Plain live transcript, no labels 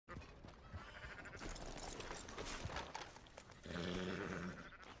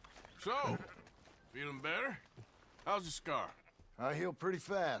So, feeling better? How's the scar? I heal pretty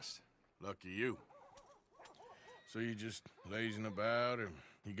fast. Lucky you. So you just lazing about, or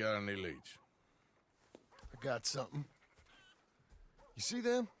you got any leads? I got something. You see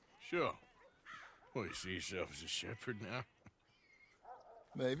them? Sure. Well, you see yourself as a shepherd now?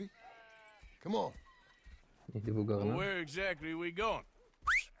 Maybe. Come on. Well, where exactly are we going?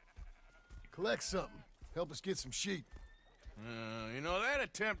 Collect something. Help us get some sheep. You know, that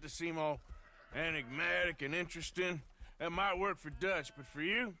attempt to seem all enigmatic and interesting, that might work for Dutch, but for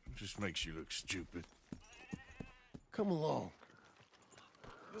you, it just makes you look stupid. Come along.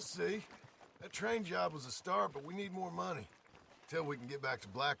 You'll see. That train job was a start, but we need more money. Till we can get back to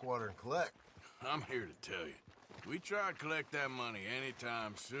Blackwater and collect. I'm here to tell you. We try to collect that money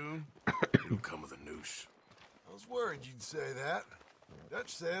anytime soon, it'll come with a noose. I was worried you'd say that. Dutch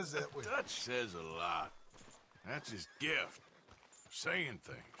says that we... Dutch says a lot. That's his gift. Saying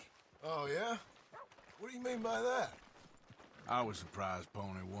things. Oh, yeah? What do you mean by that? I was a prize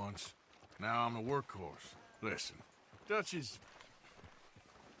pony once. Now I'm a workhorse. Listen, Dutch is...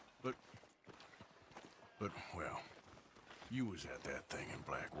 But, well, you was at that thing in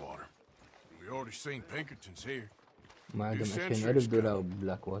Blackwater. We already seen Pinkertons here. معدم 20,000 دولار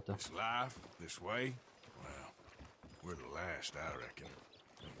ببلاك ووتر. This life, this way, well, we're the last, I reckon.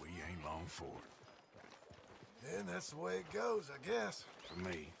 And we ain't long for it. Then that's the way it goes, I guess. For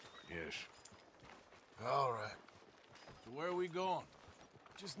me, yes. All right. So where are we going?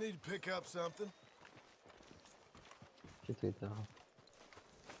 Just need to pick up something. شو تريدها؟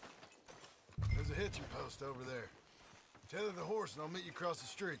 There's a hitching post over there. Tether the horse and I'll meet you across the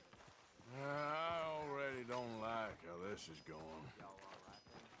street. I already don't like how this is going.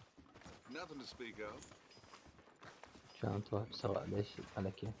 Nothing to speak of. عشان تروح بسرعة ليش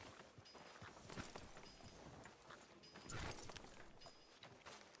على كيف؟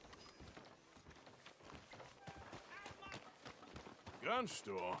 Gun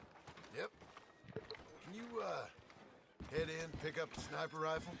store? Yep. Can you, head in, pick up the sniper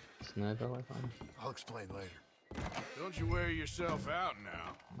rifle? سنايبر وايفاي؟ I'll explain later. Don't you wear yourself out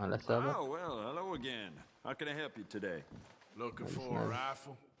now. على السابق؟ Oh, well, hello again. How can I help you today? Looking for a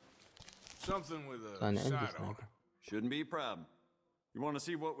rifle? Something with a أنا عندي sight on سنايبر. it. Shouldn't be a problem. You want to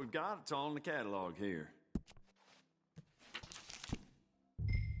see what we've got? It's all in the catalog here.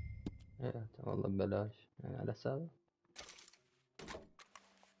 إيه والله ببلاش يعني على السابق.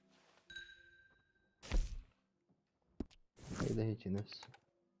 إذا هيك نفس.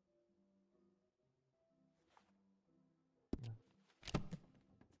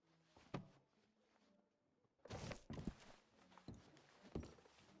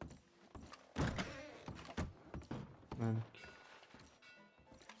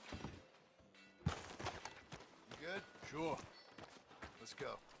 You good? Sure. Let's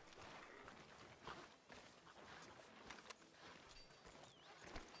go.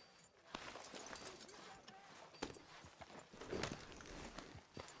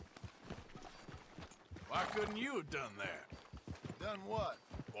 Why couldn't you have done that? Done what?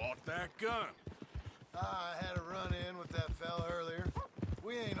 Bought that gun. I had a run-in with that fella earlier.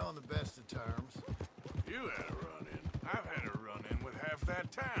 We ain't on the best of terms. You had a run-in. I've had a run-in with half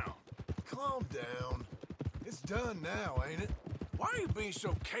that town. Calm down. It's done now, ain't it? Why are you being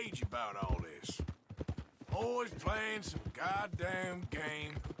so cagey about all this? Always playing some goddamn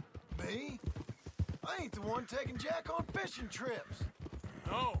game. Me? I ain't the one taking Jack on fishing trips.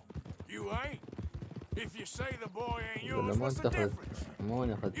 No, you ain't. If you say the boy ain't ولا yours, ما what's the انتخذ difference? مو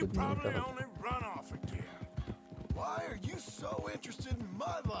انا اخذت You ابني probably انتخذ. only run off again. Why are you so interested in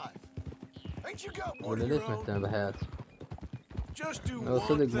my life? Ain't you got one ولا of ليش your own? مهتم بحياتي؟ Just do لو one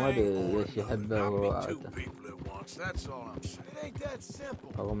صدق ما thing ادري or ليش another. يحبه Not be two وعادته. people at once. That's all I'm saying. It ain't that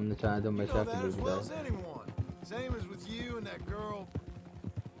simple. رغم انه كان عندهم You know مشاكل that as well as بالبداية. anyone. Same as with you and that girl.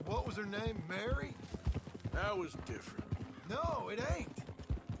 What was her name? Mary? That was different. No, it ain't.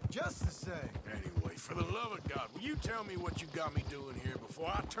 Just the same. Anyway, for the love of God, will you tell me what you got me doing here before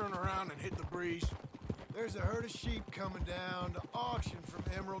I turn around and hit the breeze? There's a herd of sheep coming down to auction from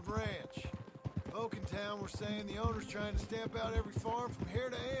Emerald Ranch. Folk in town were saying the owner's trying to stamp out every farm from here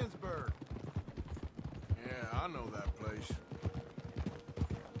to Ansburg. Yeah, I know that place.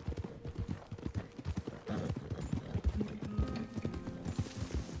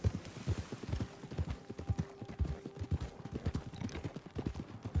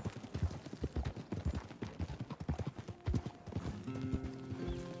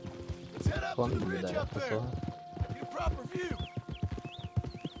 Let's head up to فون the ridge بالبداية up there. خصوها. Get a proper view.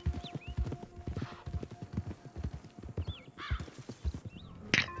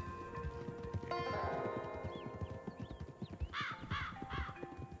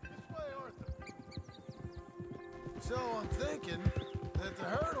 This So I'm thinking that the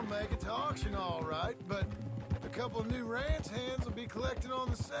herd will make it to auction all right, but a couple of new ranch hands will be collected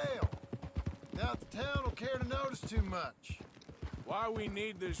on the sale. Doubt the town will care to notice too much. Why we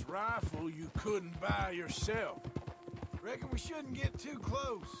need this rifle you couldn't buy yourself? Reckon we shouldn't get too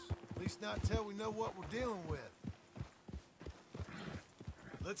close. At least not till we know what we're dealing with.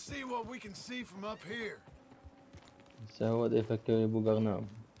 Let's see what we can see from up here. هو ده يفكرني بوغرنام.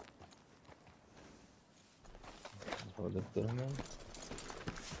 هو ده الكورنوال.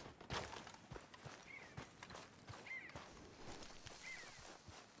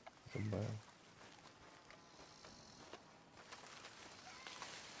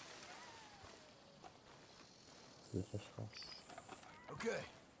 Okay,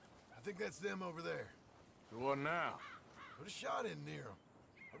 I think that's them over there. So what now? Put a shot in near them.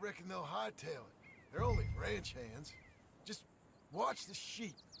 I reckon they'll hightail it. They're only ranch hands. Just watch the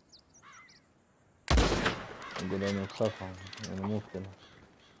sheep. نقول أنا بصفحة أنا مو كده.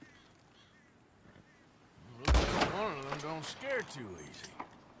 One of them don't scare too easy.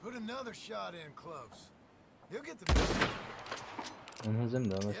 Put another shot in close. He'll get the message. انهزم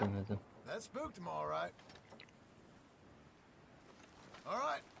ده ما تنهزم. That spooked him all right. All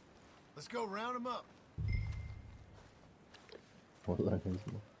right, let's go round him up. والله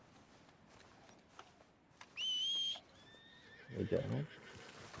هزمه. رجعنا.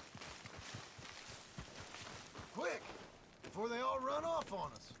 Quick, before they all run off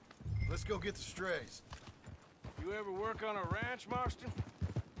on us. Let's go get the strays. You ever work on a ranch, Marston?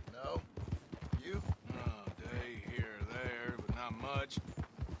 No. You? Oh, day here or there, but not much.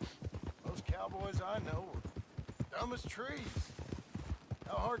 Most cowboys I know are dumb as trees.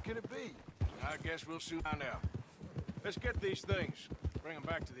 How hard can it be? I guess we'll soon find out. Let's get these things. Bring them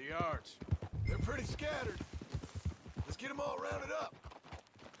back to the yards. They're pretty scattered. Let's get them all rounded up.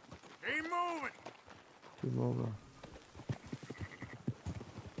 Keep moving. شو الموضوع؟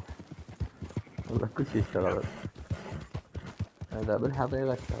 والله كل شيء اشتغلت. هذا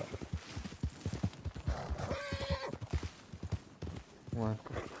بالحقيقة اشتغل.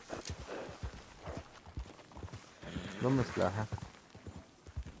 واكل. ضم سلاحك.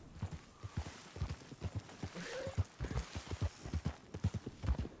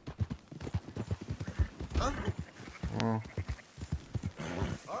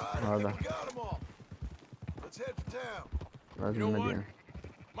 هذا. You know what?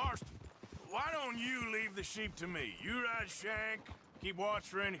 Marston, why don't you leave the sheep to me? You ride Shank, keep watch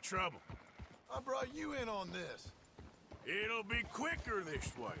for any trouble. I brought you in on this. It'll be quicker this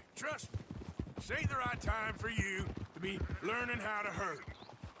way. Trust me. This ain't the right time for you to be learning how to herd.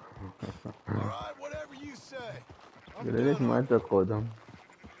 All right, whatever you say. ليش ما تقودهم؟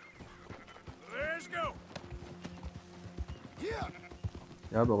 Let's go. Yeah.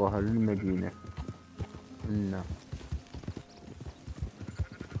 يبغى هالمدينة. إنه.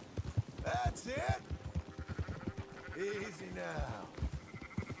 That's it. Easy now.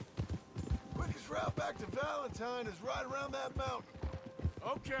 Quickest route back to Valentine is right around that mountain.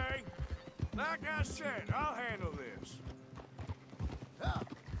 Okay. Like I said, I'll handle this. Ah.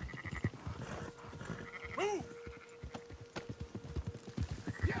 Move!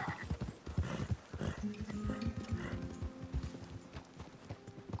 Yeah.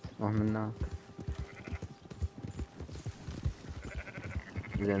 من هناك.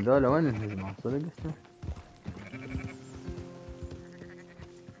 زين ذولا وين انهزموا؟ صدق اسمه؟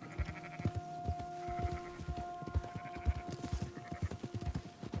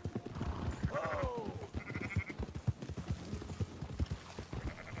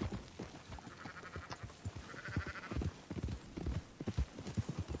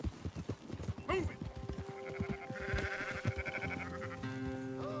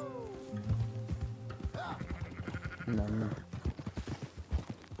 نعم.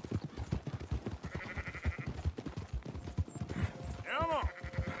 Come on.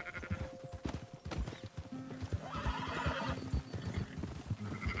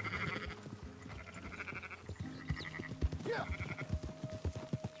 Yeah.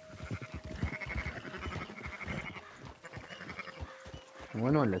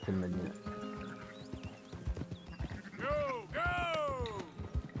 وين ولت المدينة؟ Go, go!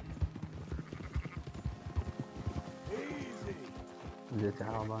 Easy. جيت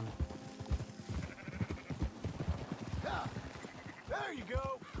عربان. Yeah. There you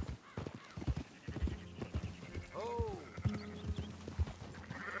go. Oh.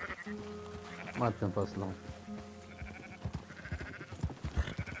 ما تنفصلون.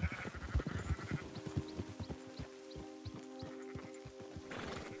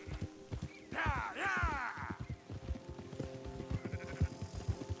 Yeah, yeah!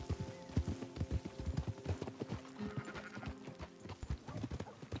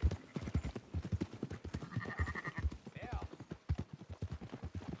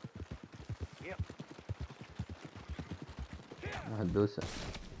 واحد دوسة.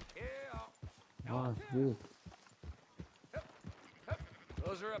 كبير.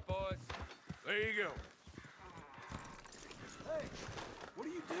 Those are up, boys. There you go. Hey, what are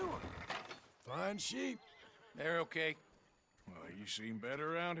you doing? Fine sheep. They're okay. Well, you seen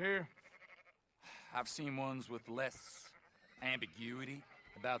better around here? I've seen ones with less ambiguity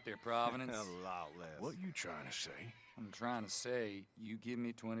about their provenance. A lot less. What you trying to say? I'm trying to say, you give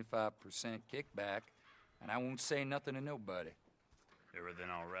me 25% kickback, and I won't say nothing to nobody. Everything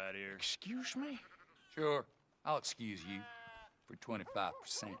all right here? Excuse me? Sure, I'll excuse you for 25%.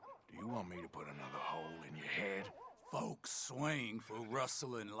 Do you want me to put another hole in your head? Folks swing for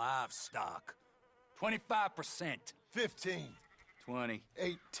rustling livestock. 25%. 15. 20.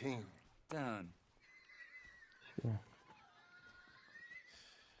 18. Done.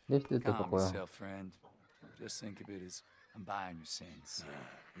 ليش Calm تتفق وياهم؟ yourself, friend. Just think of it as I'm buying your sins.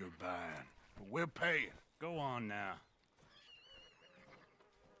 You're buying, but we're paying. Go on now.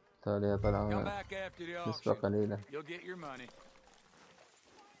 تالي Come طلعوا back after the نسبة auction. قليلة. You'll get your money.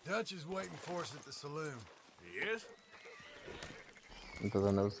 Dutch is waiting for us at the saloon. He is?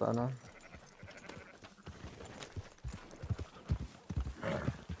 انتظر نوصلنا.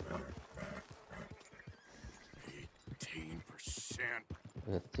 18%.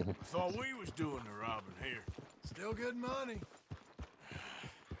 18. Thought we was doing the robbing here. Still good money.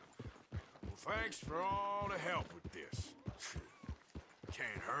 Well, thanks for all the help with this.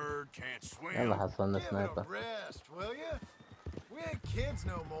 Can't herd, can't swim. يلا حصلنا Give it a سنايبر. rest, will ya? We ain't kids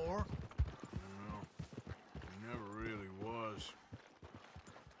no more. No, he never really was.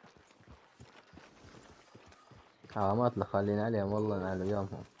 علامات اللي خالين عليهم والله على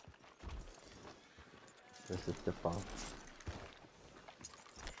يومهم. بس اتفاق.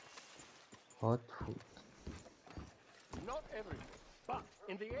 Hot food. Not everything, but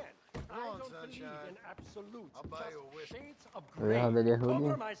in the end, Come I on, don't believe sunshine. in absolutes. I'll buy you a Just whiskey. shades of ويا grey. هذا اليهودي.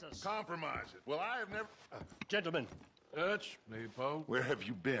 Compromises. Compromise it. Well, I have never... Gentlemen, Dutch, Leopold. Where have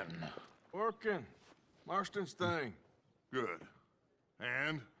you been? Working. Marston's thing. Good.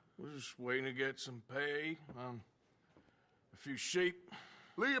 And? We're just waiting to get some pay on a few sheep.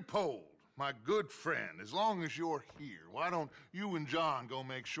 Leopold, my good friend, as long as you're here, why don't you and John go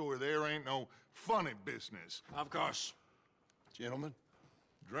make sure there ain't no funny business? Of course. Gentlemen.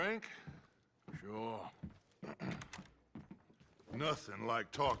 Drink? Sure. Nothing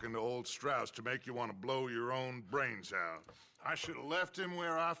like talking to old Strauss to make you want to blow your own brains out. I should have left him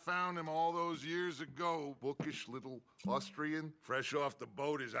where I found him all those years ago. Bookish little Austrian, fresh off the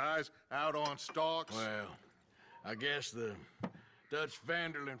boat, his eyes out on stalks. Well, I guess the Dutch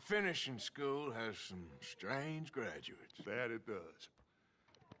Vanderlyn Finishing School has some strange graduates. That it does.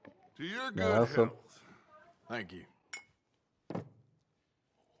 To your Yeah, good that's a- health. Thank you.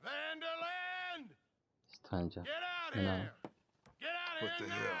 Vanderland! Stranger. Get out No. here! Get out What here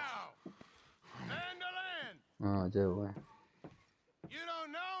the now! Vanderland! جوا. You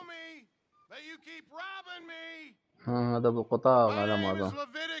don't know me, but you keep robbing me! هذا بالقطار My على ما name is أظن.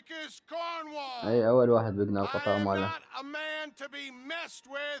 Leviticus Cornwall! أي أول واحد بقنا I القطار am ماله. not a man to be messed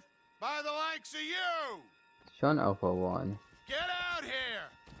with by the likes of you! شلون عرفوا يعني؟ Get out here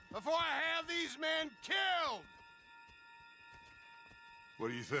before I have these men killed! What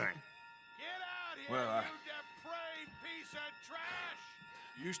do you think? Get out here, Well, you depraved piece of trash!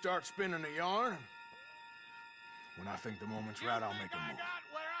 You start spinning the yarn. When I think the moment's You right, I'll think make a I move. got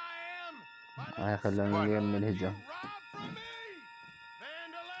where I am? by راح not يخلون اليوم من you الهجرة. robbed from me!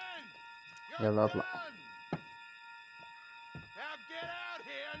 Vanderlyn, you're يلا اطلع. done! Now get out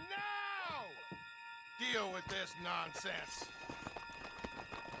here now! Deal with this nonsense.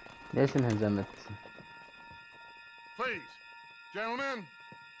 ليش انهزمت؟ Please, gentlemen,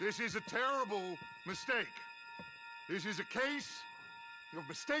 this is a terrible mistake. This is a case of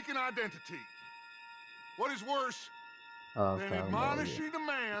mistaken identity. What is worse than كان admonishing a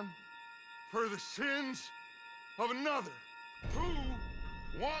man for the sins of another who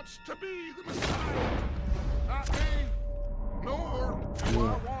wants to be the Messiah? Not me, nor do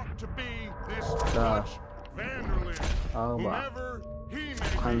I want to be this Dutch Vanderlyn, whomever he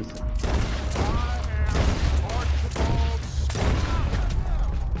may be. 5. I am Archibald Scott.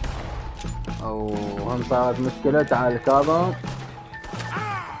 أو هم صارت مشكلة. تعال كاظم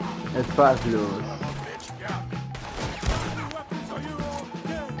ادفع فلوس.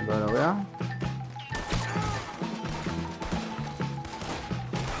 هذول وياه.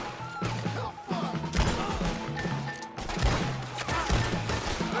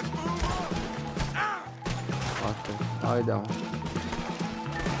 هاي داون.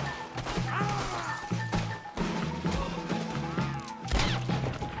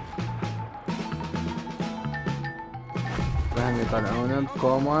 راهم يطلعونه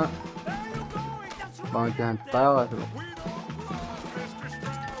بكوما. باونتي هانت طاغت.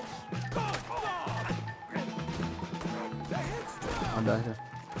 هذا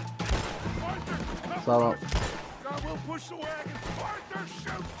صار God will push the wagon. Arthur,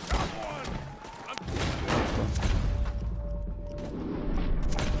 shoot someone!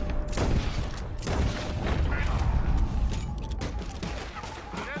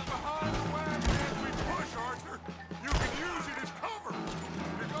 Get behind the wagon as we push, Arthur. You can use it as cover.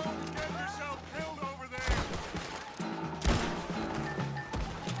 You're going to get yourself killed over there.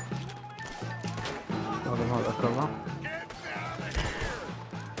 هذا كله. Get down of here!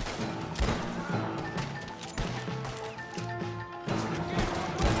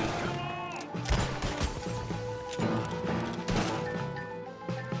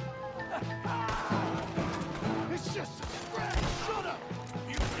 It's just a scratch. Shut up.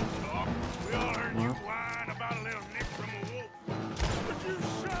 You can talk. We all heard you whine about a little nick from a wolf. Would you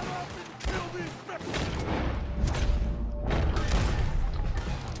shut up and kill these people?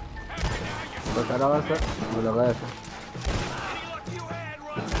 بس على راسه ولا غيره. Any luck you had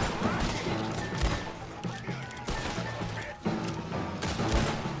runs out.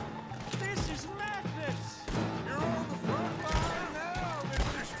 This is madness! You're on the front line now,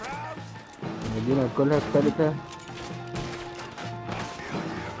 Mr. Strauss. المدينة كلها اختلفت.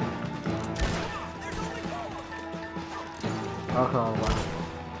 آخر أربعة.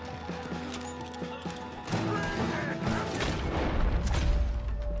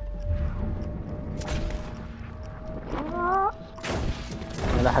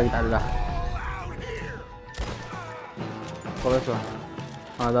 ما لحقت على اللحق. خلصوا.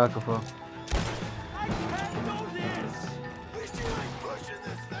 هذاك فوق. Handle this! At least you ain't pushing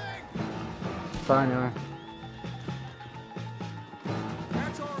this thing. ثانية وين؟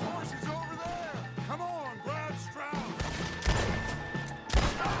 That's our horses over there. Come on, grab Strauss.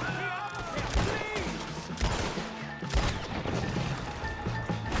 Arthur, we leave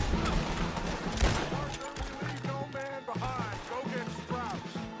no man behind. Go get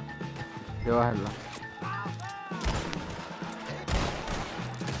Strauss. في واحد له.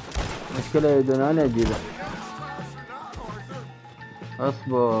 مشكلة يدون أنا أجيبه. You got Strauss or not, Arthur?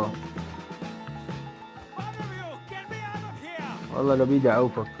 اصبر. One of you, get me out of here! والله لو بيدي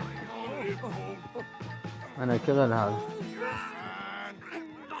أعوفك. أنا كغل هذا.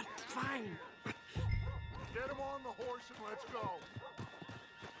 Not fine! Get him on the horse and let's go.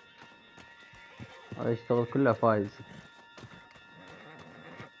 هذا يشتغل كله فايز.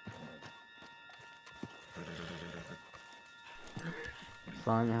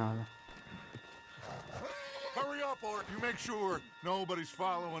 ثانية هذا. Hurry up, Art. You make sure nobody's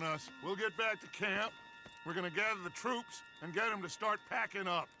following us. We'll get back to camp. We're gonna gather the troops and get them to start packing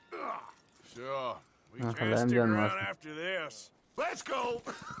up. Sure. We خلينا can't stick نبدأ around الموسم. after this. Let's go.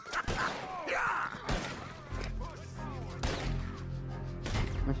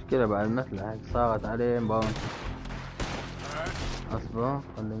 مشكلة بعد مثل هيك صارت عليهم باونت. اصبر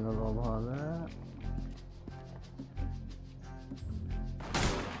خلينا نضرب هذا.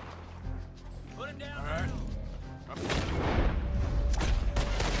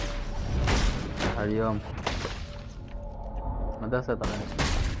 اليوم مدى سيطر عليه.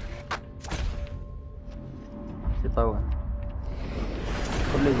 شي طول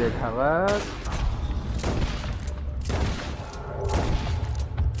كل زي يتحرك.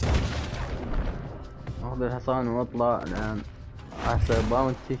 اخذ الحصان واطلع الان. احسن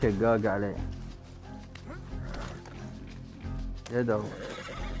باونت شي شقاق عليه. يدور.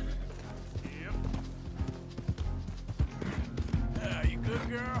 You good,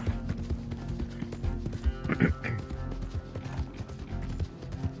 girl?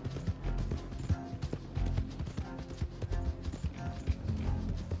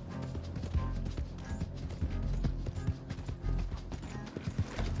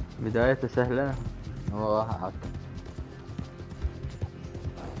 بدايته سهلة. هو راح أحط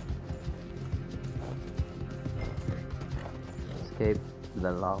اسكيب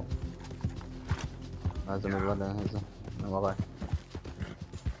لللاو. لازم نظل نهزه من وراي.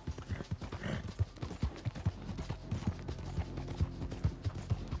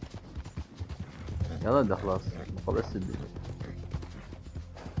 يلا ده خلاص قبل السد.